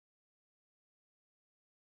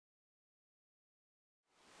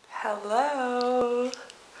Hello.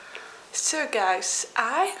 So guys,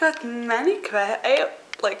 I got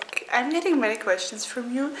I'm getting many questions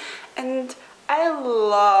from you, and I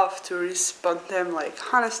love to respond them like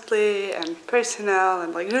honestly and personal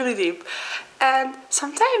and like really deep. And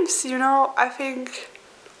sometimes, I think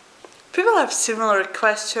people have similar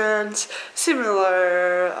questions,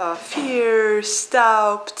 similar fears,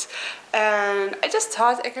 doubts, and I just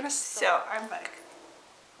thought So I'm back.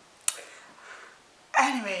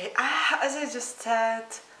 Anyway, as I just said,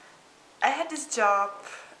 I had this job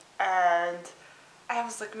and I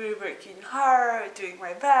was like really working hard, doing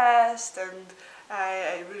my best, and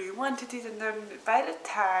I really wanted it. And then by the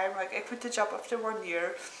time, like, I quit the job after 1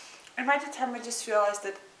 year, and by the time I just realized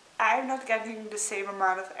that I'm not getting the same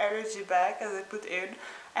amount of energy back as I put in,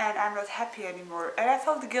 and I'm not happy anymore. And I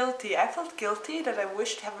felt guilty. I felt guilty that I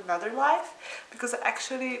wished to have another life, because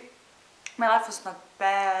actually my life was not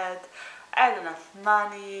bad. I had enough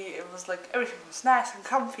money, it was like everything was nice and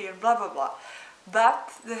comfy and blah blah blah. But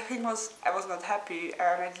the thing was, I was not happy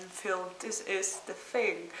and I didn't feel this is the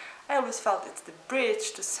thing. I always felt it's the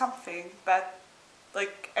bridge to something, but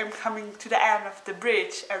like I'm coming to the end of the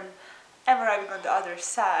bridge and I'm arriving on the other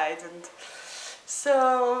side, and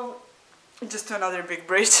so just to another big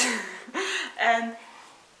bridge. and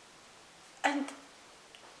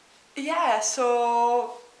yeah,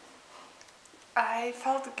 so I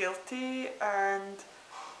felt guilty, and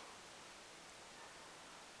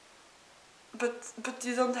but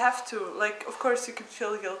you don't have to. Like, of course you can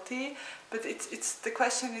feel guilty, but it's the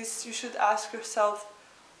question is, you should ask yourself,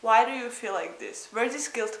 why do you feel like this? Where does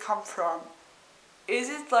guilt come from? Is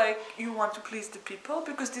it like you want to please the people?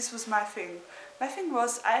 Because this was my thing. My thing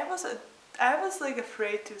was, I was like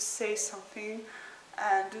afraid to say something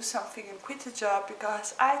and do something and quit a job,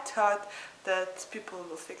 because I thought that people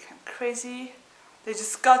will think I'm crazy. They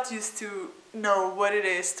just got used to know what it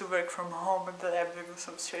is to work from home and that I'm doing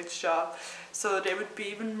some strange job. So they would be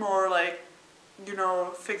even more like,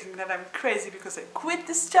 thinking that I'm crazy because I quit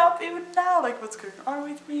this job even now, like what's going on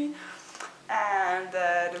with me. And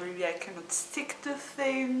that maybe I cannot stick to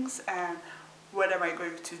things, and what am I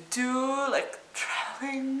going to do, like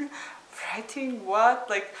traveling, writing, what,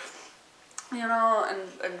 like,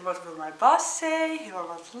 and what will my boss say? He will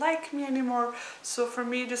not like me anymore. So for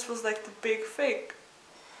me this was like the big thing.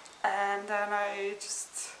 And then I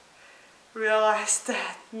just realized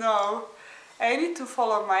that no, I need to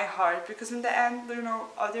follow my heart, because in the end,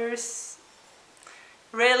 others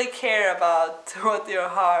really care about what your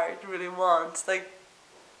heart really wants. Like,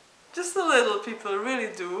 just a little people really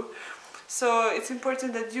do. So it's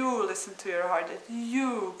important that you listen to your heart, that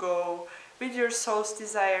you go with your soul's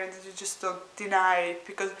desire, and that you just don't deny it,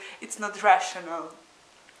 because it's not rational.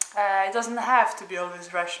 It doesn't have to be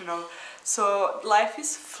always rational. So life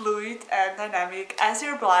is fluid and dynamic, as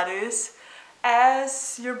your blood is,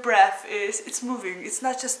 as your breath is. It's moving, it's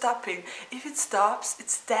not just stopping. If it stops,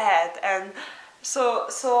 it's dead. And so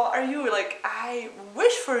are you. Like, I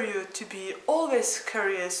wish for you to be always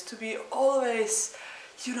curious, to be always,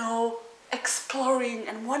 exploring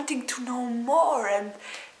and wanting to know more and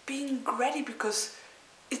being ready, because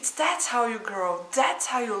that's how you grow, that's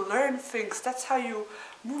how you learn things, that's how you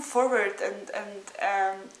move forward and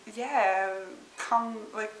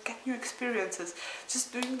get new experiences.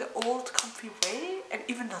 Just doing the old comfy way and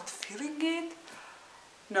even not feeling it,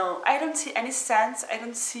 no, I don't see any sense. I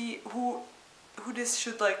don't see who this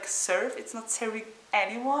should like serve. It's not serving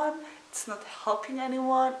anyone, it's not helping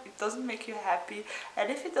anyone, it doesn't make you happy.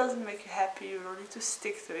 And if it doesn't make you happy, you don't need to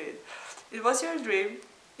stick to it. It was your dream,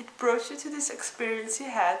 it brought you to this experience you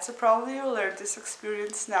had, so probably you learned this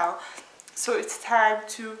experience now. So it's time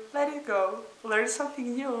to let it go, learn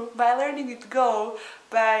something new. By learning it go,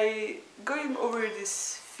 by going over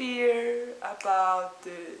this fear about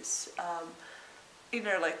this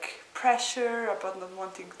inner pressure about not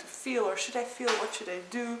wanting to feel, or should I feel, what should I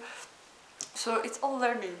do? So it's all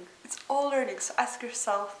learning, so ask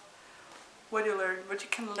yourself what you learn, what you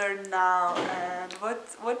can learn now, and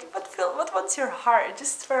what wants your heart.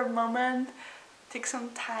 Just for a moment, take some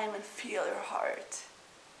time and feel your heart,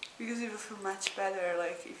 because you will feel much better.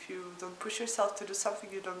 Like, if you don't push yourself to do something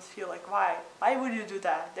you don't feel like, why would you do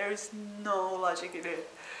that? There is no logic in it.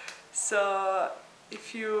 So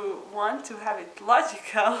if you want to have it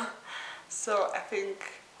logical, so I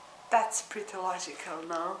think that's pretty logical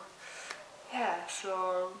now. Yeah,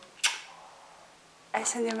 so I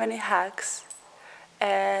send you many hugs,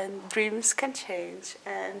 and dreams can change,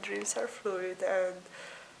 and dreams are fluid, and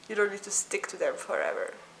you don't need to stick to them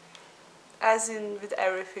forever. As in with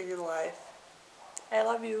everything in life. I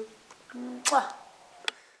love you. Mwah.